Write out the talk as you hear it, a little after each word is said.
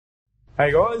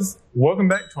Hey guys, welcome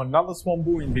back to another Swan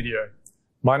Bullion video.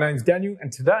 My name's Daniel and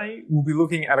today we'll be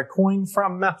looking at a coin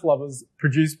from math lovers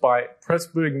produced by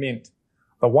Pressburg Mint,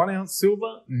 the 1 ounce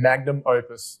silver Magnum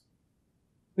Opus.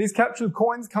 These captured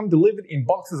coins come delivered in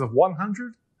boxes of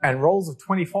 100 and rolls of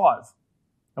 25.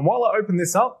 And while I open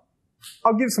this up,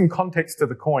 I'll give some context to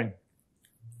the coin.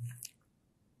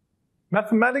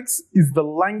 Mathematics is the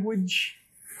language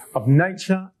of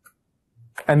nature,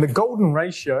 and the golden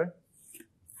ratio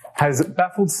has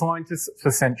baffled scientists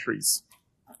for centuries,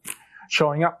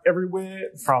 showing up everywhere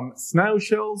from snail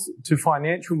shells to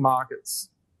financial markets,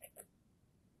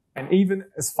 and even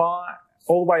as far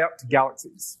all the way up to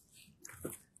galaxies.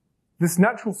 This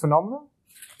natural phenomenon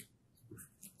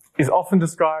is often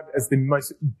described as the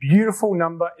most beautiful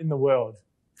number in the world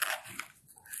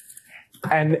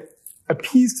and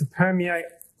appears to permeate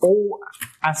all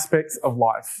aspects of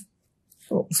life.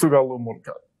 Oh, still got a little more to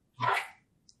cut.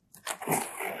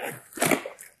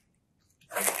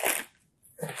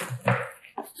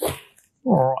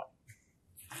 All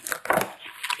right.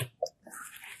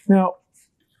 Now,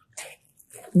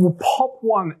 we'll pop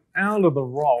one out of the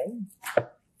roll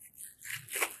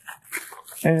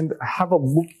and have a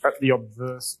look at the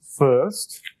obverse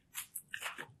first.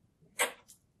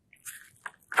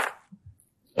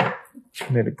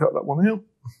 Need to cut that one out.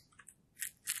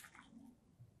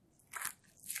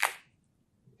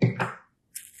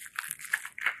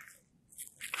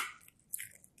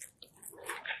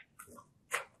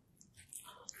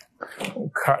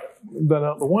 Okay, that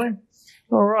out of the way.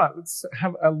 All right, let's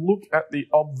have a look at the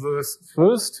obverse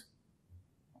first.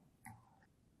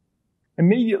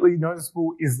 Immediately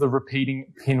noticeable is the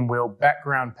repeating pinwheel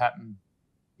background pattern.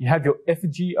 You have your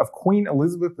effigy of Queen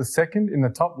Elizabeth II in the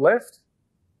top left.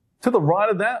 To the right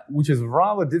of that, which is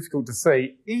rather difficult to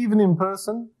see, even in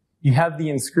person, you have the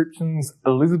inscriptions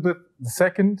Elizabeth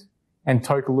II and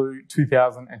Tokelau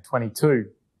 2022.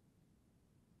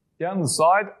 Down the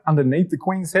side, underneath the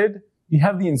Queen's head, you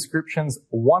have the inscriptions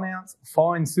 1 ounce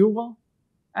fine silver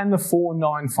and the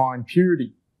 4/9 fine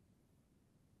purity.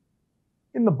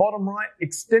 In the bottom right,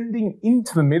 extending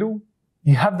into the middle,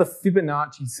 you have the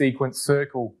Fibonacci sequence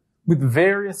circle with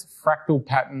various fractal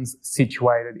patterns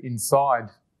situated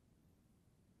inside.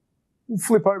 We'll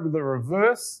flip over the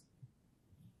reverse.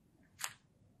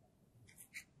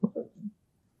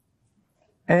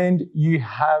 And you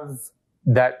have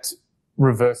that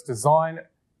reverse design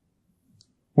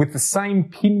with the same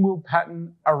pinwheel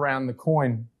pattern around the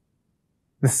coin.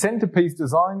 The centerpiece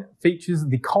design features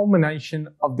the culmination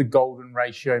of the golden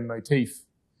ratio motif.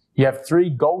 You have 3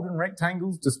 golden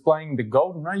rectangles displaying the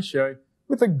golden ratio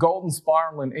with a golden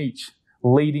spiral in each,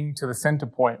 leading to the center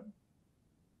point.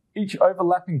 Each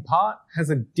overlapping part has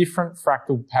a different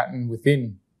fractal pattern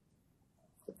within.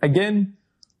 Again,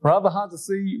 rather hard to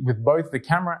see with both the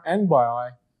camera and by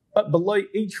eye, but below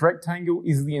each rectangle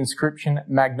is the inscription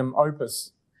Magnum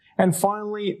Opus. And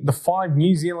finally, the 5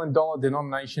 New Zealand dollar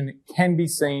denomination can be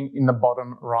seen in the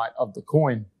bottom right of the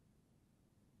coin.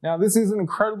 Now, this is an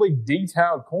incredibly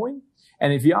detailed coin,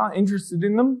 and if you are interested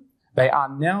in them, they are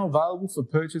now available for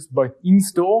purchase both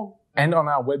in-store and on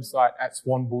our website at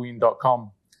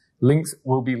swanbullion.com. Links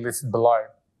will be listed below.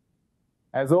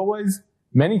 As always,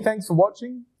 many thanks for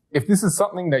watching. If this is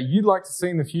something that you'd like to see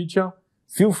in the future,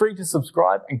 feel free to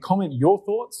subscribe and comment your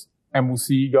thoughts, and we'll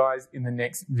see you guys in the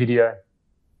next video.